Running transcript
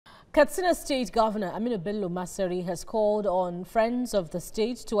Katsina State Governor Aminu Bello Masari has called on friends of the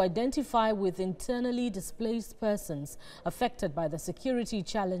state to identify with internally displaced persons affected by the security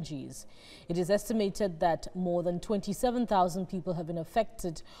challenges. It is estimated that more than 27,000 people have been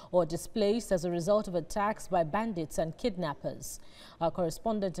affected or displaced as a result of attacks by bandits and kidnappers. Our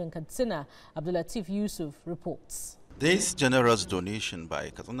correspondent in Katsina, Abdulatif Yusuf, reports. This generous donation by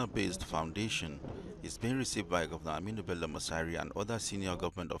a Katsina-based foundation is being received by Governor Aminu Bello Masari and other senior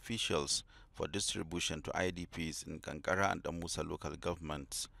government officials for distribution to IDPs in Kankara and Amusa local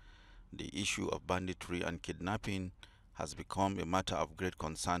governments. The issue of banditry and kidnapping has become a matter of great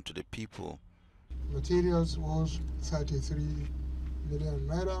concern to the people. Materials was 33 million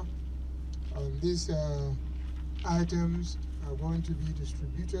naira, and these items are going to be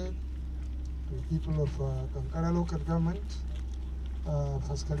distributed to people of Kankara local government,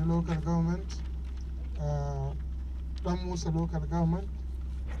 Faskari local government, Amusa local government,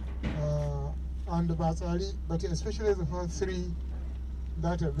 and the Batsari, but especially the first three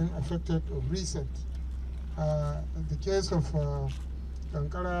that have been affected of recent. In the case of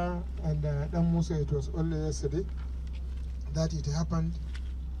Kankara and Amusa, it was only yesterday that it happened.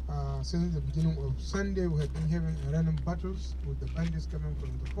 Since the beginning of Sunday, we have been having random battles with the bandits coming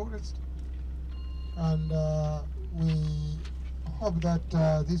from the forest. And we hope that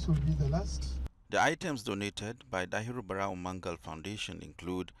this will be the last. The items donated by Dahiru Barau Mangal Foundation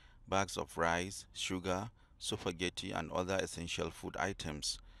include bags of rice, sugar, spaghetti, and other essential food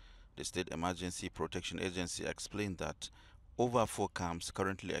items. The State Emergency Protection Agency explained that over 4 camps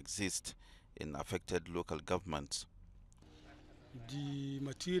currently exist in affected local governments. The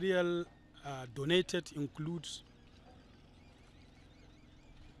material donated includes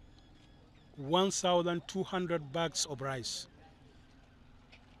 1,200 bags of rice,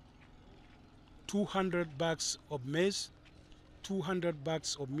 200 bags of maize, 200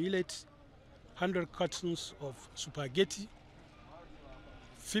 bags of millet, 100 cartons of spaghetti,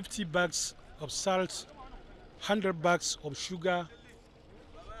 50 bags of salt, 100 bags of sugar,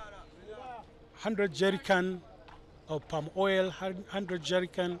 100 jerrycan of palm oil, 100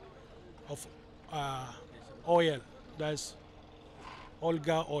 jerrycan of oil, that's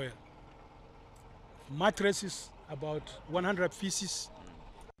Olga oil. Mattresses, about 100 pieces.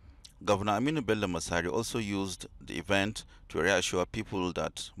 Governor Aminu Bello Masari also used the event to reassure people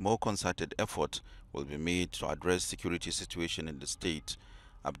that more concerted effort will be made to address security situation in the state.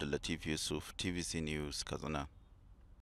 Abdulatif Yusuf, TVC News, Katsina.